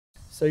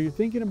So you're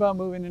thinking about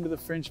moving into the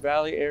French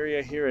Valley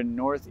area here in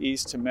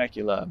northeast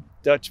Temecula.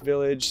 Dutch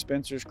Village,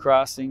 Spencer's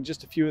Crossing,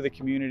 just a few of the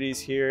communities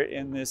here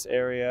in this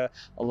area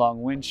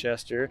along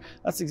Winchester.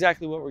 That's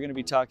exactly what we're going to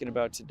be talking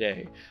about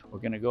today. We're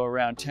going to go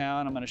around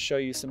town. I'm going to show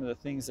you some of the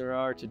things there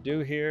are to do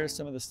here,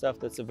 some of the stuff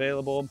that's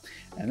available,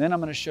 and then I'm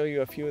going to show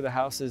you a few of the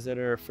houses that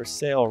are for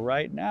sale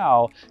right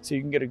now so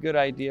you can get a good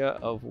idea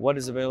of what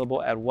is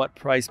available at what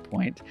price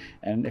point.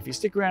 And if you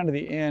stick around to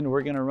the end,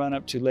 we're going to run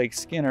up to Lake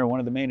Skinner, one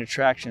of the main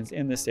attractions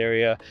in this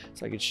area,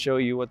 so I could show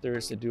you what there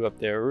is to do up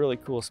there. A really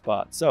cool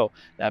spot. So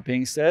that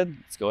being said,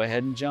 let's go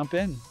ahead and jump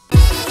in.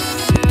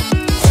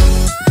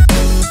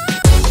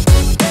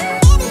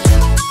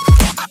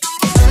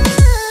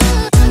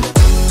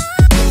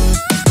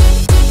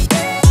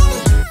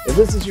 If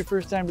this is your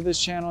first time to this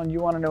channel and you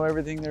want to know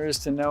everything there is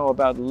to know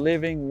about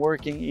living,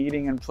 working,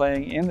 eating, and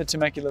playing in the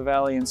Temecula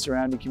Valley and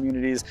surrounding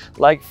communities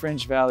like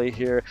French Valley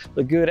here,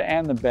 the good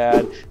and the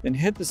bad, then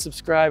hit the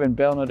subscribe and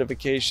bell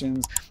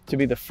notifications to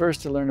be the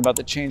first to learn about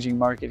the changing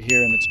market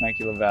here in the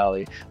Temecula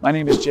Valley. My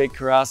name is Jake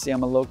Corirossi.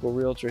 I'm a local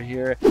realtor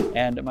here,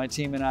 and my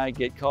team and I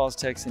get calls,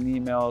 texts, and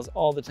emails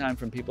all the time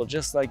from people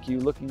just like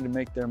you looking to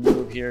make their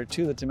move here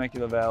to the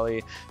Temecula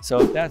Valley. So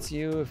if that's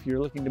you, if you're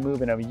looking to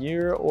move in a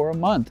year or a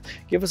month,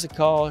 give us a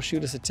call,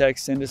 shoot us a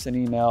text, send us an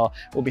email.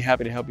 We'll be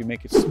happy to help you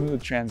make a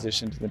smooth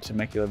transition to the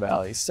Temecula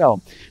Valley.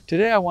 So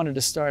today I wanted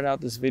to start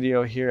out this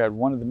video here at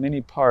one of the many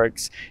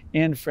parks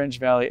in French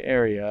Valley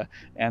area.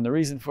 And the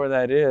reason for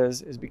that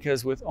is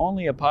because with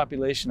only a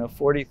population of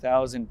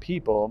 40,000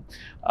 people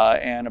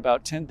and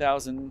about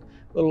 10,000,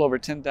 a little over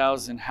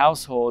 10,000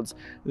 households,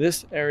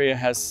 this area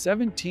has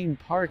 17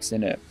 parks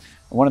in it.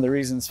 One of the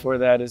reasons for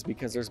that is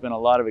because there's been a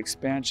lot of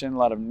expansion, a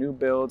lot of new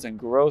builds and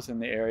growth in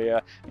the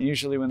area. And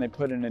usually when they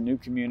put in a new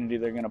community,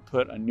 they're going to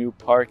put a new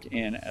park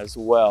in as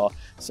well.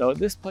 So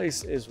this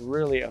place is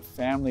really a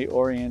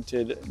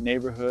family-oriented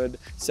neighborhood,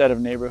 set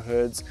of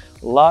neighborhoods.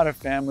 A lot of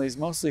families,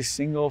 mostly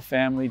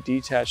single-family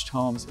detached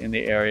homes in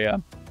the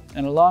area.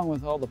 And along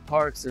with all the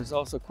parks, there's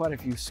also quite a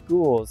few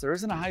schools. There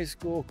isn't a high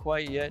school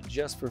quite yet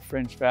just for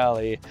French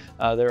Valley.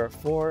 There are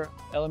 4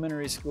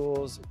 elementary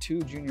schools,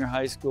 2 junior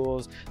high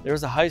schools.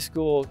 There's a high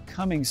school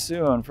coming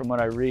soon from what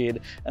I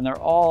read, and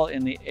they're all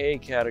in the A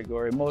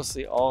category,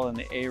 mostly all in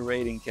the A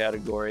rating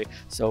category.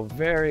 So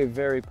very,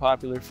 very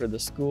popular for the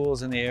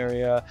schools in the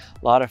area.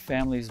 A lot of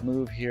families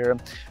move here.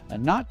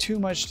 Not too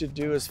much to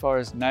do as far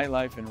as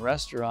nightlife and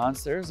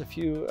restaurants. There's a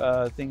few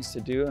things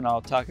to do, and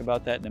I'll talk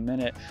about that in a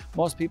minute.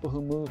 Most people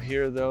who move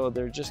here though,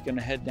 they're just going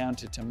to head down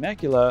to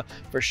Temecula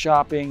for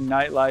shopping,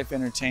 nightlife,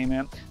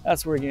 entertainment.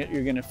 That's where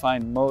you're going to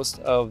find most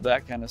of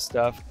that kind of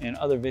stuff. In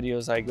other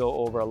videos I go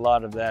over a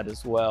lot of that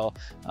as well.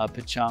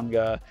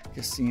 Pechanga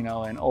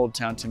Casino and Old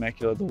Town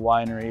Temecula, the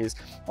wineries,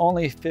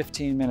 only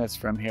 15 minutes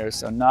from here,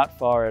 so not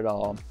far at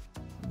all.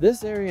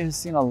 This area has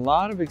seen a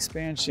lot of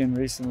expansion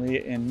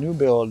recently in new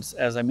builds,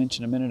 as I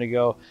mentioned a minute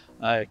ago.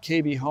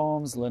 KB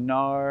Homes,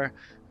 Lennar,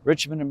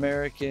 Richmond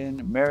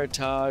American,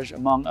 Meritage,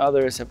 among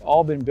others, have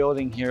all been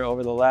building here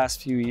over the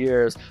last few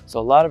years. So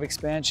a lot of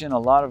expansion, a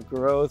lot of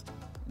growth.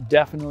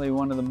 Definitely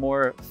one of the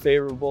more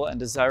favorable and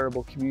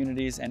desirable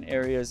communities and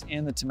areas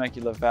in the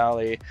Temecula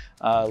Valley.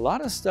 A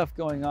lot of stuff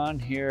going on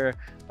here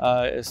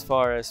as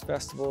far as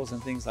festivals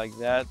and things like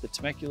that. The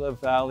Temecula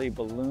Valley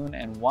Balloon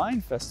and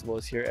Wine Festival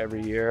is here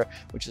every year,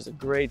 which is a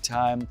great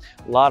time.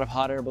 A lot of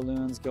hot air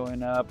balloons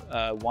going up,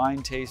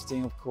 wine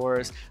tasting, of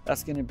course.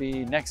 That's going to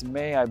be next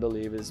May, I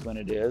believe, is when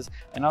it is.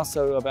 And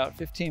also about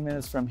 15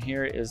 minutes from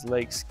here is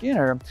Lake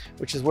Skinner,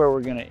 which is where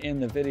we're going to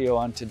end the video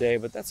on today.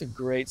 But that's a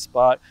great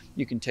spot.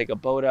 You can take a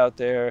boat out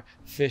there,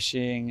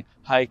 fishing,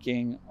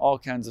 hiking, all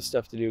kinds of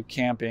stuff to do,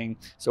 camping.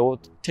 So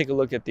we'll take a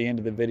look at the end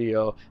of the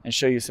video and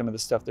show you some of the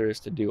stuff there is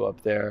to do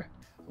up there.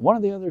 One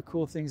of the other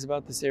cool things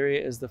about this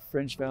area is the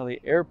French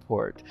Valley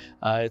Airport.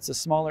 It's a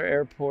smaller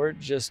airport,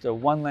 just a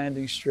 1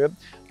 landing strip,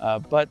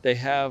 but they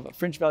have a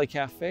French Valley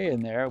Cafe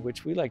in there,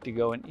 which we like to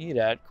go and eat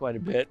at quite a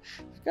bit.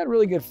 It's got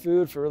really good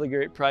food for really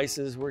great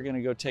prices. We're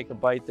gonna go take a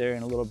bite there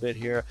in a little bit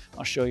here.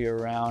 I'll show you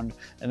around.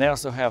 And they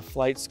also have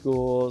flight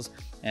schools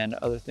and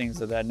other things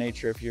of that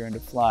nature if you're into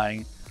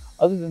flying.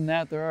 Other than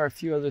that, there are a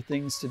few other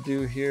things to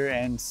do here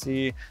and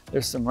see.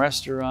 There's some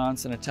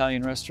restaurants, an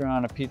Italian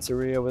restaurant, a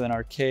pizzeria with an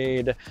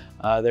arcade.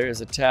 There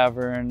is a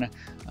tavern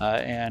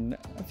and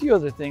a few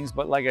other things.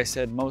 But like I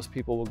said, most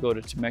people will go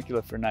to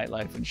Temecula for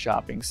nightlife and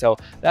shopping. So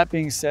that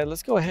being said,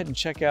 let's go ahead and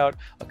check out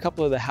a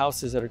couple of the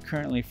houses that are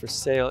currently for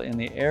sale in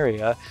the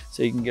area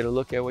so you can get a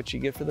look at what you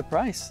get for the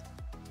price.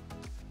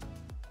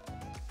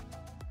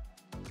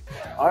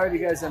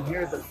 Alrighty guys, I'm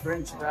here at the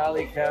French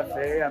Valley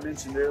Cafe I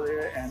mentioned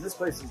earlier, and this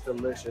place is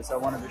delicious. I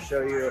wanted to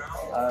show you,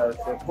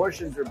 the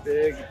portions are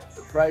big,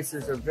 the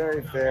prices are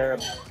very fair.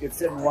 You can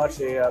sit and watch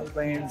the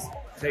planes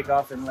take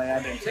off and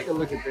land, and take a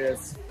look at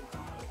this.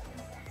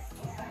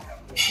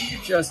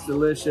 Just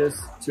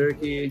delicious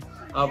turkey,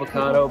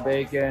 avocado,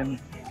 bacon.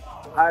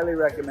 Highly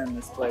recommend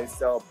this place.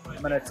 So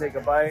I'm gonna take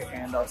a bite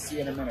and I'll see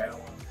you in a minute.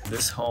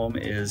 This home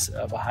is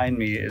behind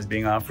me is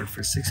being offered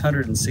for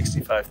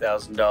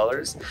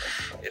 $665,000.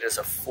 It is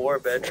a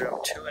 4-bedroom,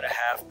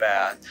 2.5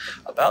 bath,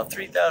 about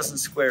 3,000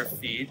 square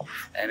feet,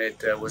 and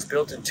it was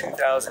built in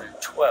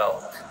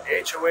 2012.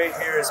 The HOA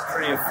here is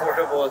pretty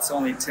affordable. It's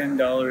only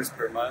 $10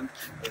 per month,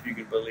 if you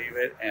can believe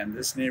it. And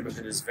this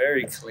neighborhood is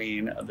very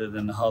clean, other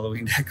than the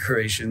Halloween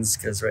decorations,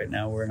 because right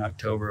now we're in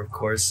October, of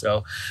course.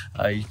 So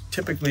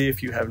typically,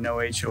 if you have no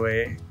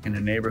HOA in a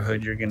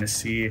neighborhood, you're going to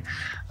see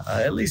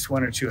at least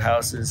 1 or 2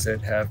 houses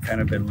that have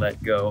kind of been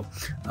let go.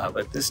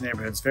 But this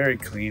neighborhood's very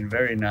clean,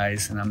 very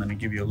nice, and I'm going to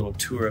give you a little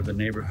tour of the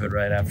neighborhood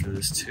right after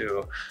this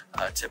too.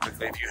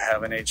 Typically, if you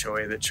have an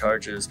HOA that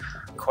charges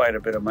quite a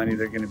bit of money,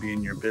 they're going to be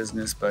in your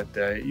business, but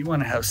you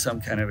want to have some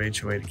kind of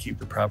HOA to keep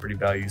the property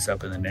values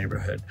up in the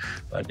neighborhood.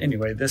 But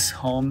anyway, this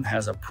home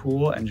has a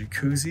pool and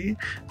jacuzzi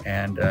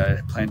and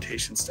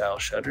plantation style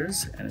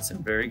shutters, and it's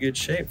in very good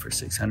shape for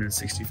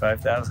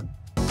 $665,000.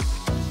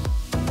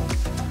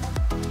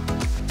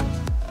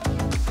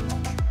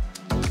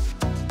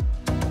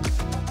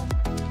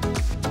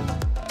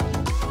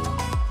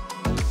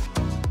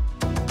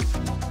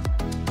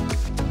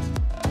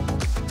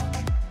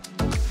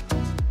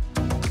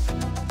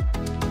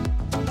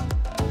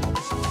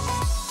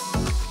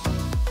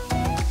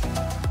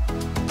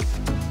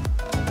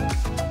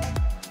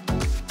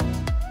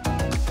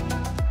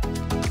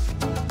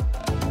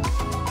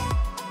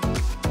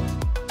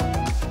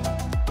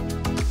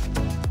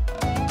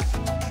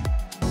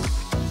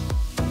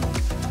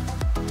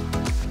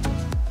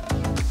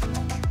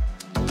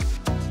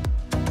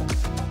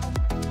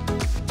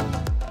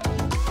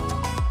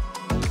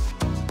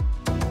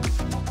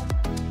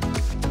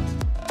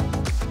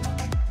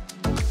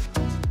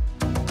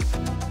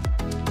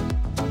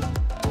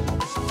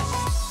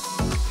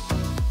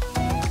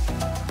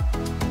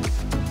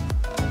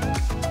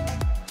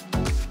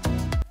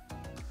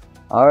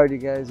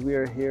 Alrighty guys, we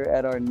are here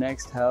at our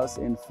next house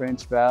in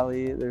French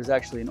Valley. There's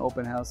actually an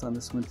open house on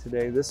this one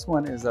today. This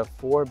one is a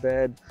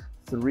 4-bed,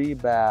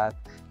 3-bath.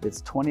 It's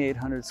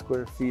 2,800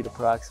 square feet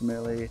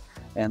approximately,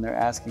 and they're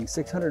asking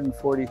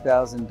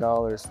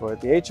 $640,000 for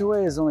it. The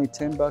HOA is only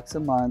 $10 a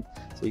month,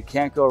 so you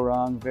can't go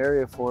wrong.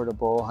 Very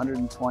affordable,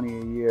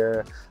 $120 a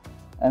year.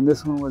 And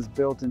this one was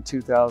built in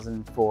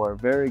 2004.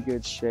 Very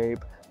good shape.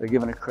 They're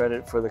giving a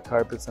credit for the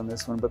carpets on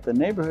this one, but the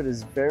neighborhood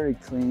is very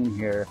clean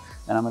here.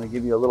 And I'm going to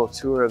give you a little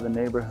tour of the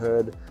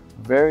neighborhood.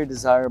 Very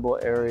desirable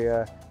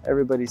area.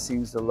 Everybody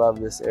seems to love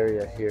this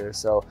area here.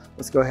 So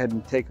let's go ahead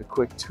and take a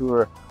quick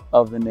tour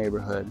of the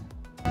neighborhood.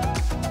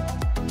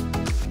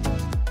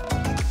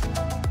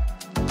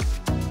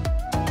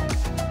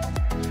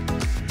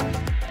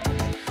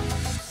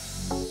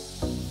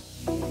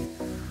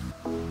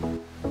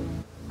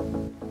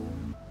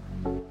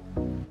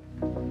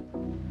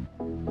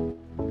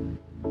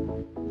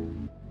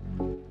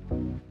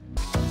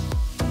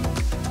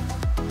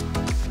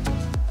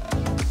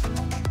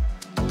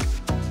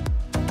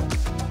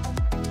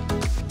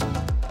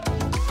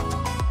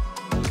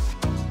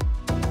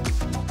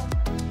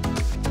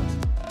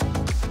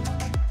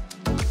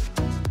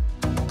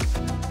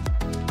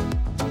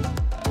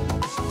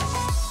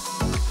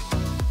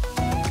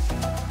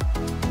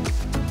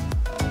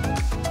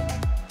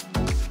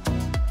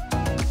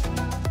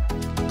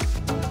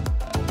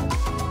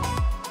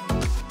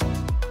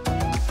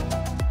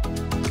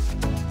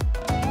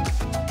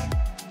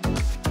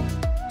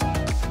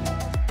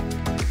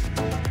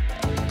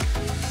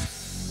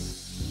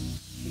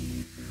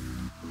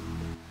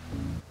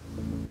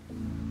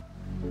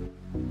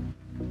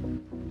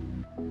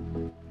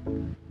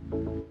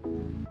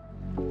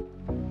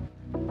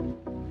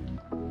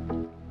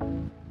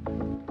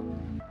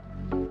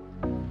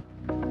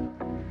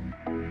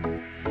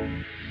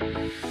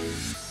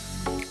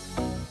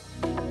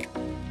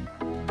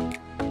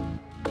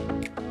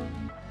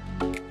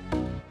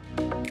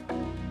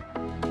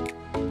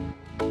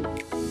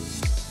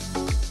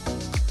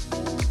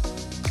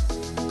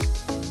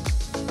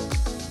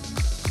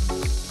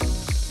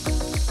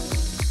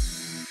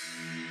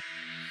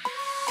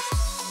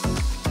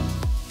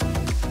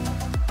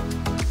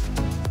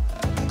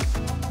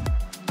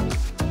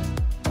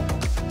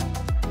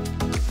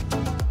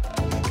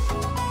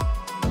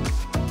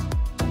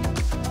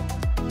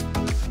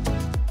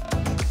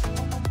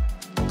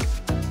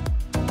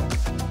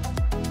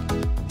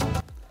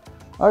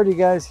 Alrighty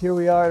guys, here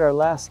we are at our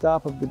last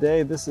stop of the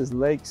day. This is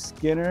Lake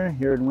Skinner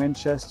here in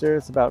Winchester.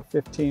 It's about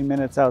 15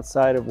 minutes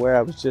outside of where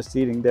I was just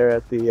eating there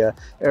at the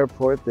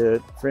airport,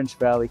 the French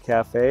Valley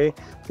Cafe.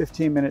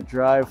 15-minute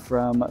drive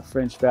from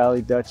French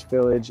Valley, Dutch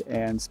Village,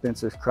 and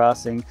Spencer's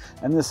Crossing.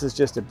 And this is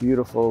just a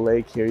beautiful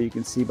lake here. You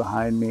can see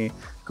behind me.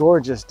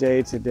 Gorgeous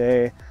day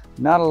today.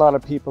 Not a lot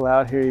of people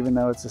out here, even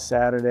though it's a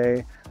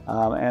Saturday.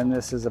 And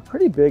this is a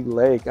pretty big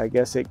lake. I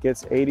guess it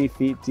gets 80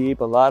 feet deep.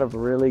 A lot of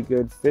really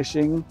good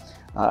fishing.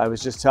 I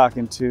was just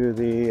talking to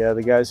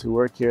the guys who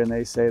work here, and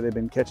they say they've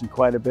been catching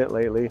quite a bit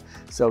lately.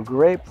 So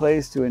great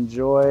place to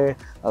enjoy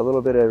a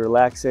little bit of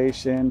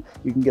relaxation.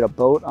 You can get a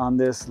boat on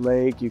this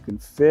lake. You can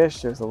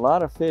fish. There's a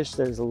lot of fish.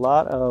 There's a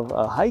lot of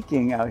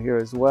hiking out here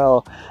as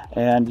well.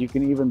 And you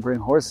can even bring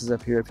horses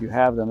up here if you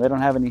have them. They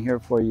don't have any here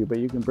for you, but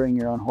you can bring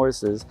your own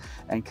horses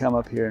and come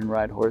up here and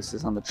ride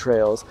horses on the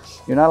trails.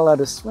 You're not allowed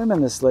to swim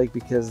in this lake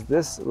because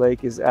this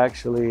lake is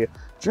actually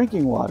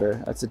drinking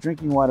water. It's a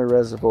drinking water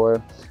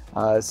reservoir.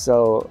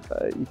 So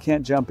you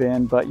can't jump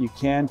in, but you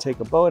can take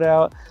a boat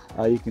out,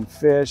 you can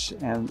fish,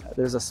 and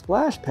there's a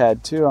splash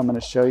pad too I'm going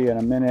to show you in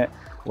a minute,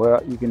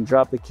 where you can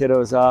drop the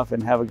kiddos off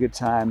and have a good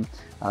time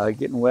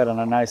getting wet on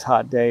a nice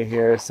hot day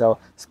here. So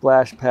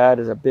splash pad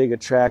is a big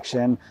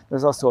attraction.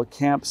 There's also a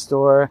camp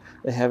store.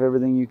 They have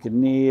everything you could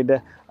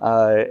need.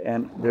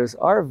 And there's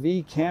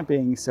RV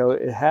camping, so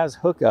it has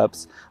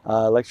hookups,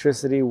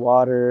 electricity,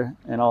 water,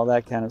 and all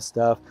that kind of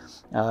stuff,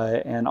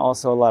 and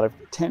also a lot of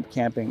tent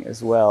camping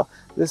as well.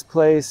 This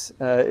place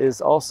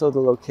is also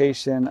the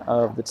location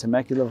of the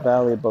Temecula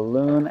Valley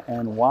Balloon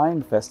and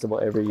Wine Festival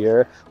every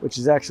year, which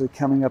is actually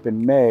coming up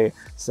in May.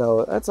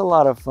 So that's a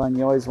lot of fun.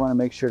 You always want to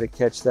make sure to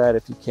catch that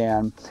if you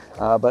can.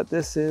 But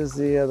this is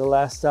the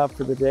last stop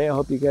for the day. I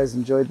hope you guys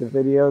enjoyed the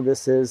video.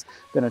 This has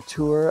been a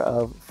tour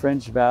of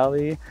French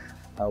Valley.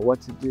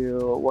 What to do,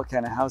 what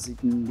kind of house you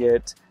can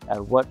get,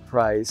 at what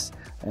price.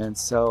 And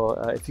so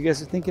if you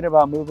guys are thinking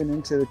about moving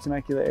into the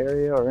Temecula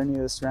area or any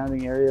of the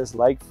surrounding areas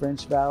like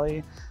French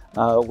Valley,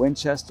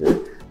 Winchester,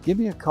 give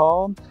me a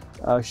call,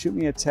 shoot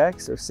me a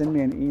text, or send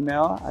me an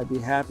email. I'd be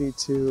happy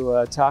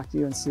to talk to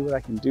you and see what I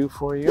can do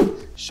for you,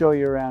 show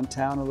you around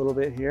town a little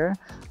bit here,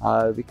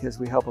 because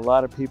we help a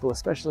lot of people,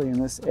 especially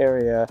in this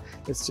area.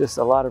 It's just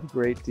a lot of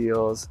great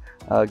deals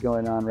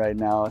going on right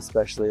now,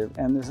 especially,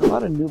 and there's a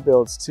lot of new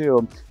builds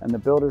too, and the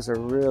builders are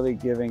really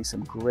giving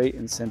some great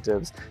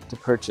incentives to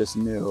purchase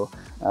new.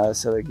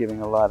 So they're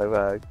giving a lot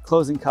of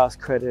closing cost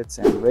credits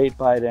and rate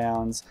buy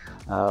downs,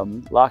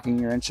 locking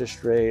your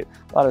interest rate,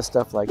 a lot of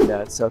stuff like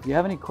that. So if you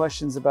have any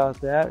questions about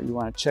that, or you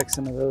want to check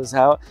some of those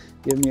out,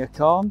 give me a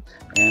call.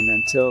 And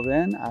until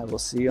then, I will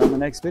see you on the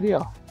next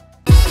video.